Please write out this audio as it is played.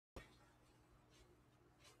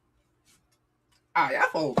Ah, y'all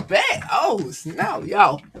folks back. Oh, snap.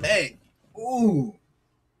 Y'all back. Ooh.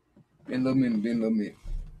 Been a little minute.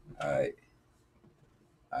 All right.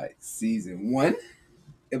 All right. Season 1,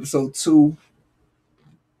 episode 2,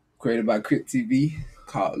 created by Crypt TV,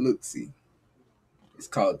 called Look See. It's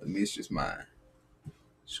called The Mistress Mind.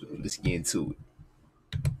 So let's get into it.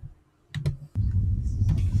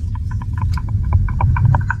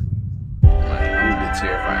 Like, ooh,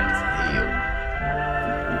 terrifying as hell.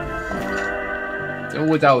 Tell me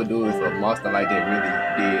what y'all would do if a monster like that really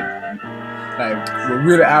did. Like, we're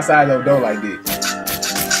really outside the door like that.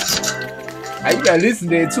 Hey, you gotta listen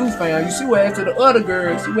to it too, fam. You see what happened to the other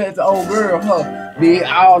girl. See what happened to the old girl, huh? Big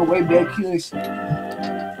all the way back here.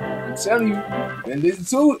 I'm telling you, then listen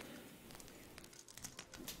to it.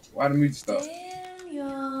 Why the music stop?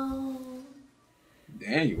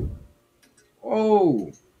 Daniel.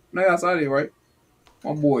 Oh, now outside there, right?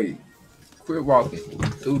 My boy, quit walking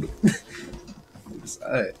through the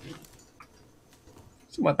side.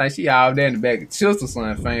 She might think she out there in the back of Chilster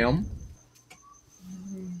son, fam.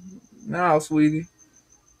 Nah, sweetie.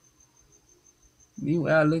 You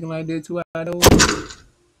out looking like that too out there?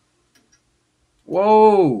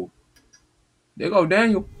 Whoa. There go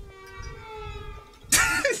Daniel.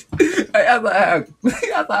 Hey, I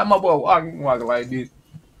thought my boy walking like this.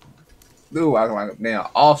 Dude walking like a damn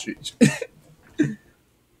ostrich.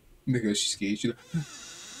 Nigga, she scared. She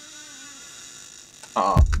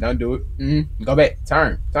don't do it. Go back.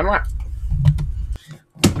 Turn around.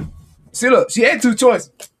 See, look, she had two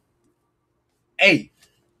choices. A,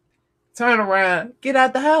 turn around, get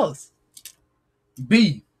out the house.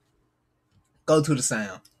 B, go to the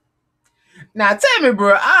sound. Now tell me,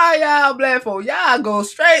 bro, all y'all black folk, y'all go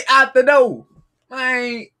straight out the door.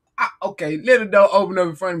 Man, okay, let the door open up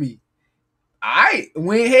in front of me. All right,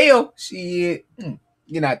 when hell, shit,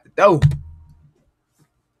 get out the door.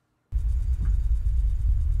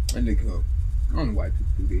 And look up. I don't know why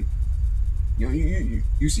people do that.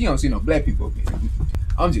 You see, I don't see no black people up here.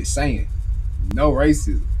 I'm just saying, no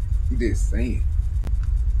racism. I'm just saying.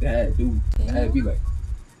 That dude, that'd be like,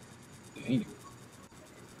 damn.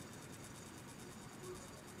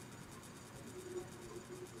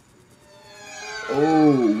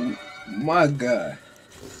 Oh my God.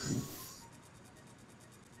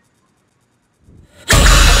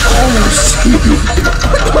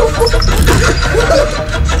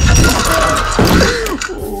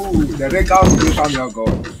 Oh, now they call me this time y'all go.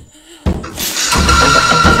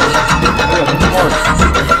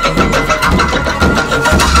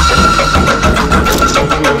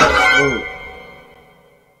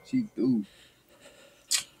 She do.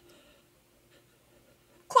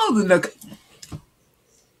 Close the knuckle.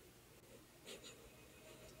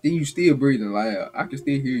 Then you still breathing loud. I can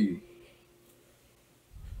still hear you.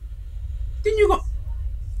 Then you go.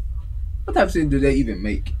 What type of sense do they even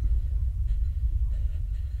make?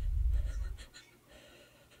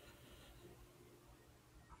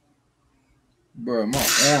 Bro, my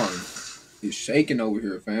arm is shaking over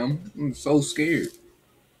here, fam. I'm so scared.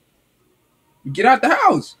 Get out the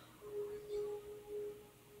house.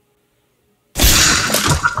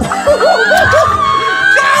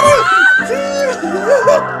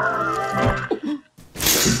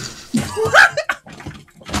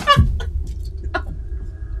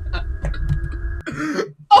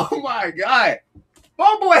 Oh my God.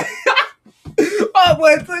 My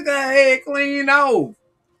boy took her head clean off.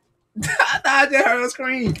 I thought I just heard her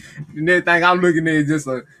scream. And then think I'm looking at just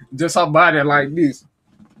her body like this.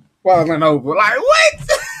 Falling over. Like, what?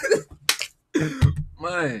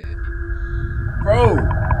 Man. Bro.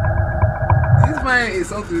 This man is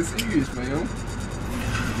something serious, man.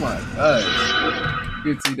 Oh my God.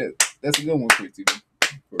 Pretty, that's a good one, Pretty.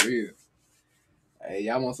 For real. Hey,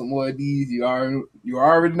 y'all want some more of these? You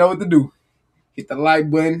already know what to do. Hit the like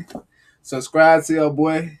button. Subscribe to your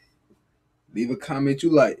boy. Leave a comment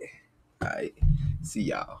you like. All right. See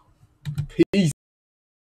y'all. Peace.